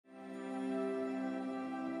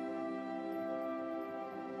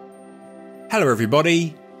Hello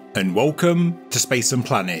everybody, and welcome to Space and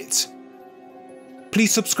Planet.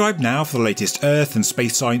 Please subscribe now for the latest Earth and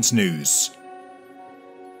space science news.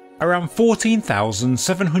 Around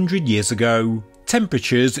 14,700 years ago,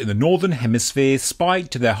 temperatures in the Northern Hemisphere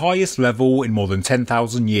spiked to their highest level in more than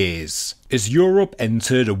 10,000 years, as Europe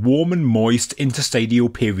entered a warm and moist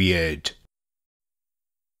interstadial period.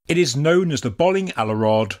 It is known as the Bolling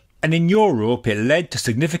Alarod, and in Europe it led to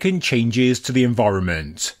significant changes to the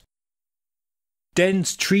environment.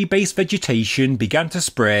 Dense tree-based vegetation began to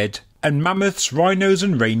spread, and mammoths, rhinos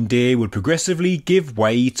and reindeer would progressively give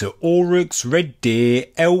way to aurochs, red deer,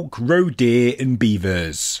 elk, roe deer and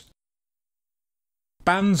beavers.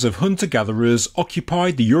 Bands of hunter-gatherers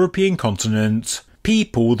occupied the European continent,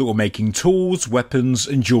 people that were making tools, weapons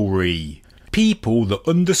and jewellery. People that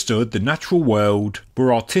understood the natural world,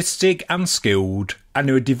 were artistic and skilled, and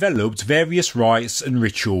who had developed various rites and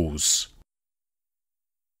rituals.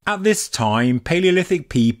 At this time, Paleolithic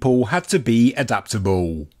people had to be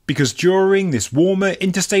adaptable, because during this warmer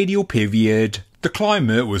interstadial period, the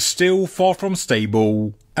climate was still far from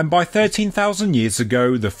stable, and by 13,000 years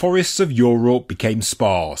ago the forests of Europe became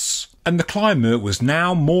sparse, and the climate was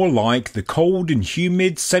now more like the cold and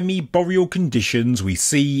humid semi-boreal conditions we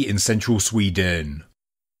see in central Sweden.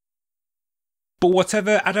 But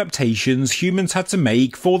whatever adaptations humans had to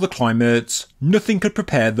make for the climate, nothing could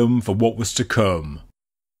prepare them for what was to come.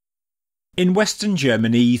 In Western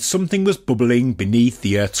Germany, something was bubbling beneath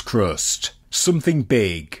the Earth's crust. Something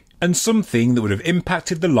big, and something that would have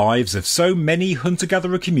impacted the lives of so many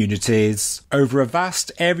hunter-gatherer communities over a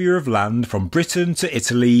vast area of land from Britain to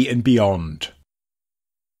Italy and beyond.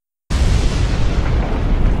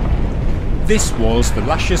 This was the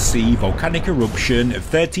Laacher Sea volcanic eruption of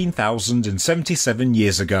 13,077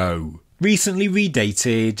 years ago, recently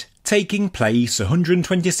redated, taking place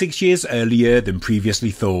 126 years earlier than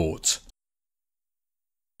previously thought.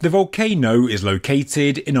 The volcano is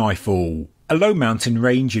located in Eifel, a low mountain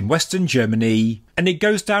range in western Germany, and it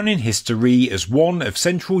goes down in history as one of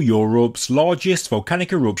Central Europe's largest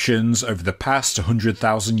volcanic eruptions over the past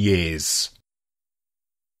 100,000 years.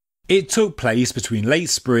 It took place between late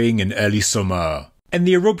spring and early summer, and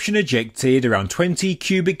the eruption ejected around 20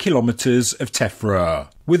 cubic kilometres of tephra,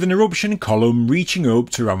 with an eruption column reaching up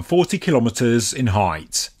to around 40 kilometres in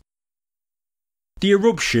height. The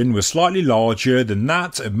eruption was slightly larger than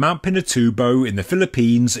that of Mount Pinatubo in the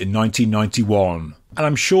Philippines in 1991, and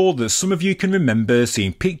I'm sure that some of you can remember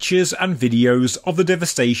seeing pictures and videos of the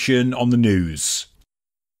devastation on the news.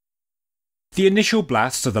 The initial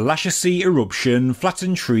blast of the Laacher Sea eruption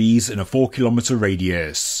flattened trees in a 4-kilometre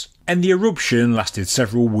radius, and the eruption lasted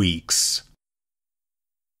several weeks.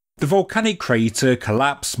 The volcanic crater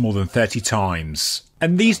collapsed more than 30 times,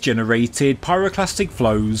 and these generated pyroclastic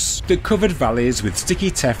flows that covered valleys with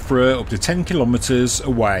sticky tephra up to 10 kilometres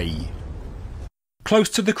away. Close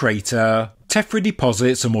to the crater, tephra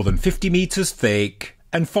deposits are more than 50 metres thick,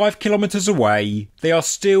 and 5 kilometres away, they are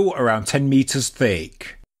still around 10 metres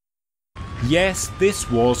thick. Yes, this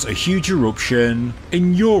was a huge eruption,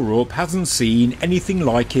 and Europe hasn't seen anything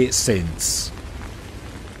like it since.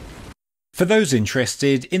 For those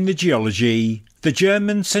interested in the geology, the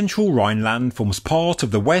German Central Rhineland forms part of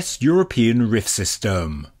the West European Rift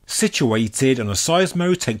System, situated on a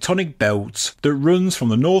seismotectonic belt that runs from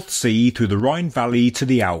the North Sea through the Rhine Valley to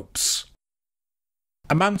the Alps.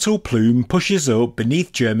 A mantle plume pushes up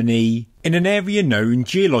beneath Germany in an area known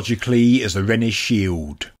geologically as the Rhenish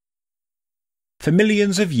Shield. For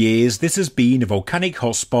millions of years this has been a volcanic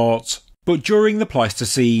hotspot, but during the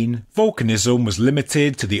Pleistocene, volcanism was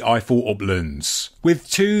limited to the Eifel uplands, with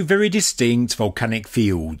two very distinct volcanic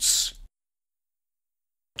fields.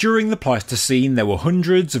 During the Pleistocene there were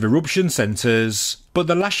hundreds of eruption centres, but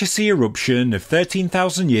the Laacher Sea eruption of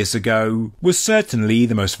 13,000 years ago was certainly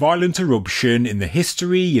the most violent eruption in the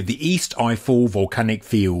history of the East Eifel volcanic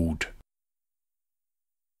field.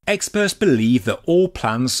 Experts believe that all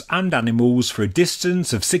plants and animals for a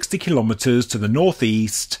distance of 60 kilometres to the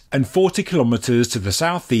northeast and 40 kilometres to the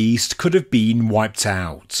southeast could have been wiped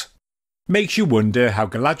out. Makes you wonder how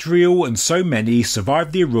Galadriel and so many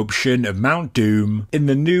survived the eruption of Mount Doom in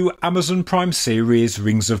the new Amazon Prime series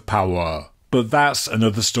Rings of Power, but that's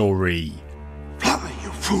another story. Fly, you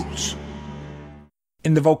fools!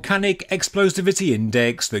 In the volcanic explosivity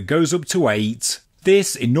index that goes up to 8,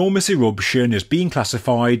 this enormous eruption is being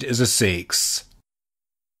classified as a 6.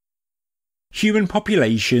 Human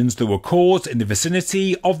populations that were caught in the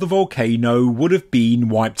vicinity of the volcano would have been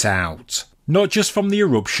wiped out, not just from the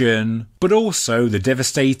eruption, but also the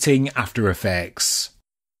devastating after effects.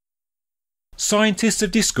 Scientists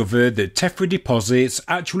have discovered that tephra deposits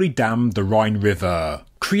actually dammed the Rhine River,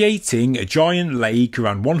 creating a giant lake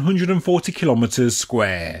around 140 kilometres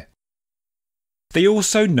square. They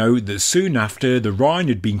also note that soon after the Rhine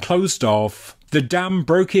had been closed off, the dam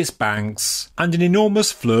broke its banks and an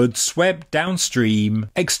enormous flood swept downstream,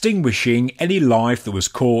 extinguishing any life that was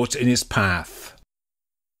caught in its path.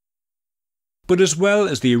 But as well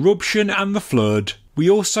as the eruption and the flood, we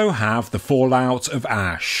also have the fallout of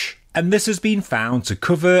ash, and this has been found to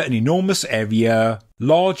cover an enormous area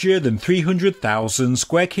larger than 300,000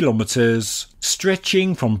 square kilometres,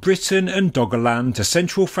 stretching from Britain and Doggerland to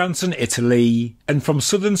central France and Italy, and from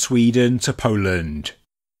southern Sweden to Poland.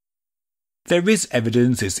 There is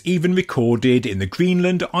evidence it's even recorded in the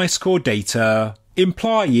Greenland ice core data,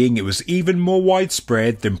 implying it was even more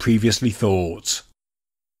widespread than previously thought.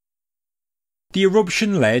 The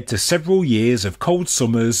eruption led to several years of cold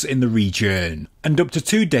summers in the region, and up to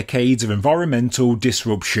 2 decades of environmental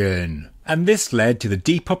disruption, and this led to the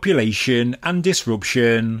depopulation and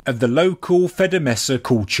disruption of the local Federmesser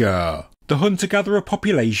culture, the hunter-gatherer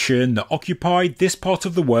population that occupied this part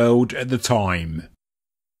of the world at the time.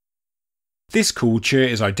 This culture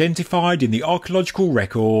is identified in the archaeological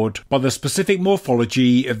record by the specific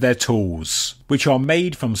morphology of their tools, which are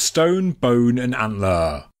made from stone, bone and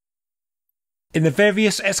antler. In the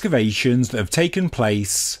various excavations that have taken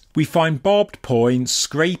place, we find barbed points,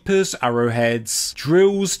 scrapers, arrowheads,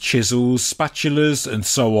 drills, chisels, spatulas and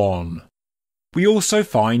so on. We also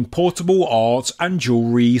find portable art and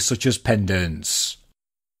jewellery such as pendants.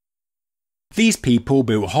 These people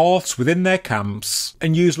built hearths within their camps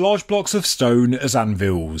and used large blocks of stone as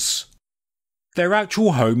anvils. Their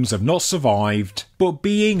actual homes have not survived, but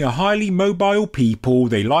being a highly mobile people,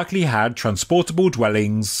 they likely had transportable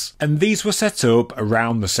dwellings, and these were set up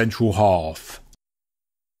around the central hearth.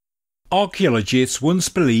 Archaeologists once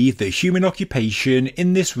believed that human occupation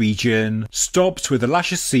in this region stopped with the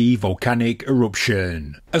Laacher Sea volcanic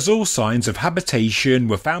eruption, as all signs of habitation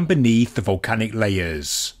were found beneath the volcanic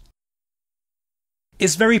layers.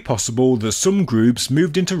 It's very possible that some groups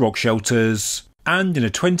moved into rock shelters, and in a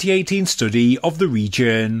 2018 study of the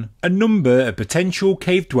region, a number of potential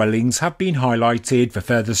cave dwellings have been highlighted for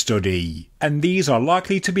further study, and these are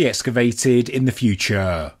likely to be excavated in the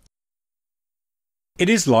future. It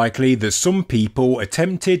is likely that some people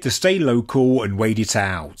attempted to stay local and wait it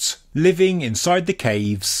out, living inside the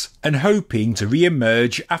caves and hoping to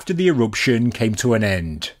re-emerge after the eruption came to an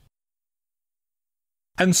end.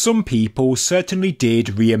 And some people certainly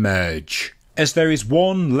did re-emerge, as there is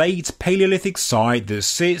one late Paleolithic site that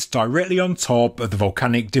sits directly on top of the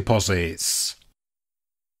volcanic deposits.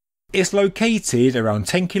 It's located around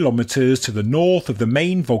 10 kilometres to the north of the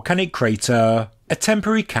main volcanic crater, a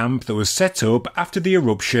temporary camp that was set up after the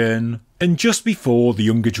eruption and just before the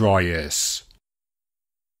Younger Dryas.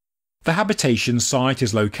 The habitation site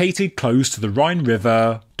is located close to the Rhine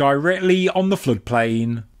River, directly on the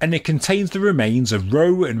floodplain, and it contains the remains of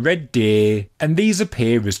roe and red deer, and these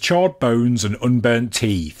appear as charred bones and unburnt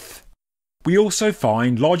teeth. We also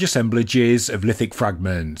find large assemblages of lithic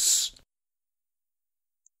fragments.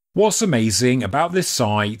 What's amazing about this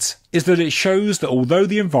site is that it shows that although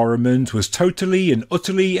the environment was totally and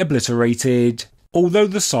utterly obliterated, although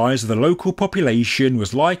the size of the local population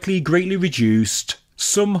was likely greatly reduced,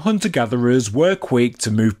 some hunter-gatherers were quick to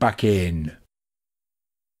move back in.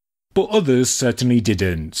 But others certainly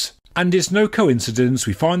didn't, and it's no coincidence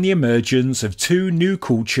we find the emergence of 2 new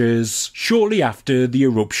cultures shortly after the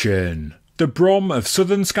eruption, the Brom of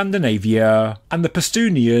southern Scandinavia and the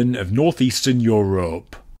Pastunian of northeastern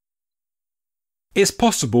Europe. It's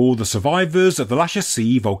possible the survivors of the Laacher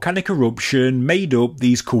Sea volcanic eruption made up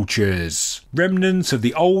these cultures, remnants of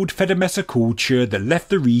the old Federmesser culture that left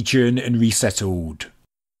the region and resettled.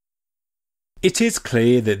 It is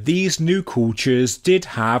clear that these new cultures did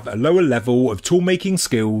have a lower level of toolmaking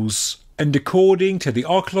skills, and according to the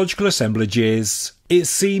archaeological assemblages, it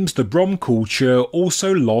seems the Brom culture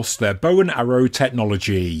also lost their bow and arrow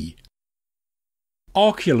technology.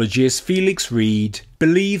 Archaeologist Felix Reed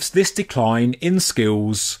believes this decline in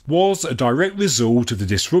skills was a direct result of the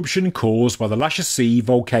disruption caused by the Laacher Sea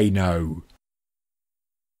volcano.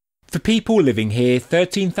 For people living here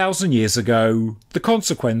 13,000 years ago, the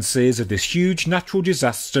consequences of this huge natural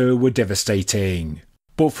disaster were devastating.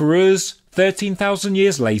 But for us, 13,000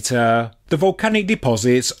 years later, the volcanic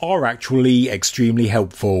deposits are actually extremely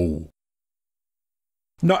helpful.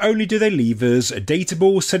 Not only do they leave us a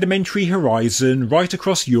datable sedimentary horizon right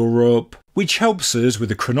across Europe, which helps us with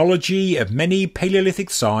the chronology of many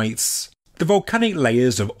Paleolithic sites, the volcanic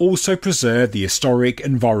layers have also preserved the historic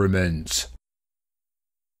environment.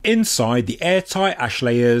 Inside the airtight ash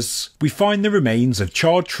layers, we find the remains of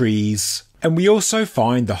charred trees, And we also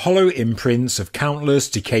find the hollow imprints of countless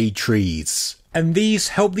decayed trees, and these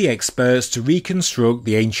help the experts to reconstruct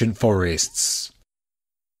the ancient forests.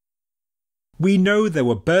 We know there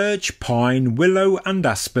were birch, pine, willow and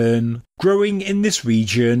aspen growing in this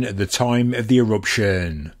region at the time of the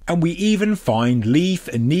eruption, and we even find leaf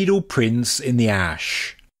and needle prints in the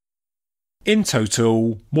ash. In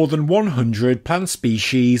total, more than 100 plant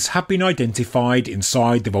species have been identified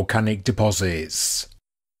inside the volcanic deposits.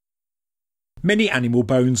 Many animal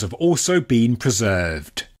bones have also been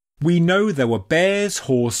preserved. We know there were bears,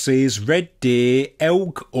 horses, red deer,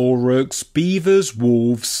 elk, aurochs, beavers,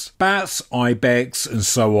 wolves, bats, ibex and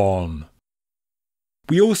so on.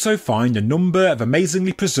 We also find a number of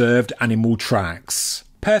amazingly preserved animal tracks,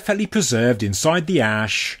 perfectly preserved inside the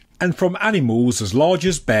ash, and from animals as large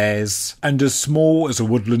as bears and as small as a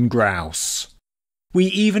woodland grouse. We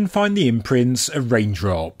even find the imprints of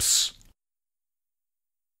raindrops.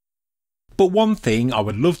 But one thing I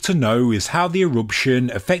would love to know is how the eruption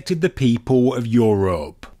affected the people of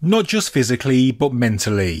Europe, not just physically but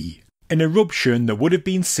mentally. An eruption that would have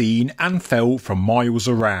been seen and felt from miles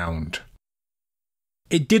around.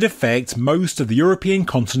 It did affect most of the European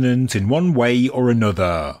continent in one way or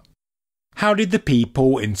another. How did the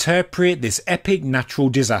people interpret this epic natural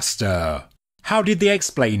disaster? How did they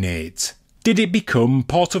explain it? Did it become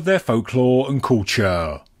part of their folklore and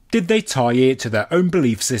culture? Did they tie it to their own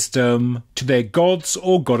belief system, to their gods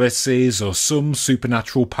or goddesses or some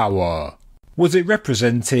supernatural power? Was it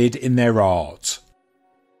represented in their art?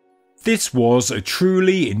 This was a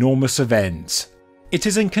truly enormous event. It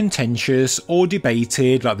isn't contentious or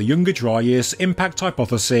debated like the Younger Dryas impact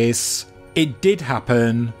hypothesis. It did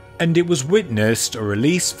happen, and it was witnessed or at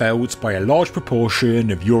least felt by a large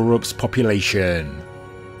proportion of Europe's population.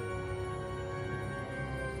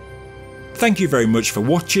 Thank you very much for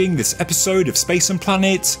watching this episode of Space and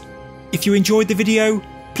Planet. If you enjoyed the video,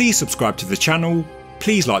 please subscribe to the channel,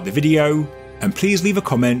 please like the video, and please leave a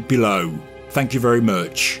comment below. Thank you very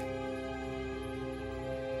much.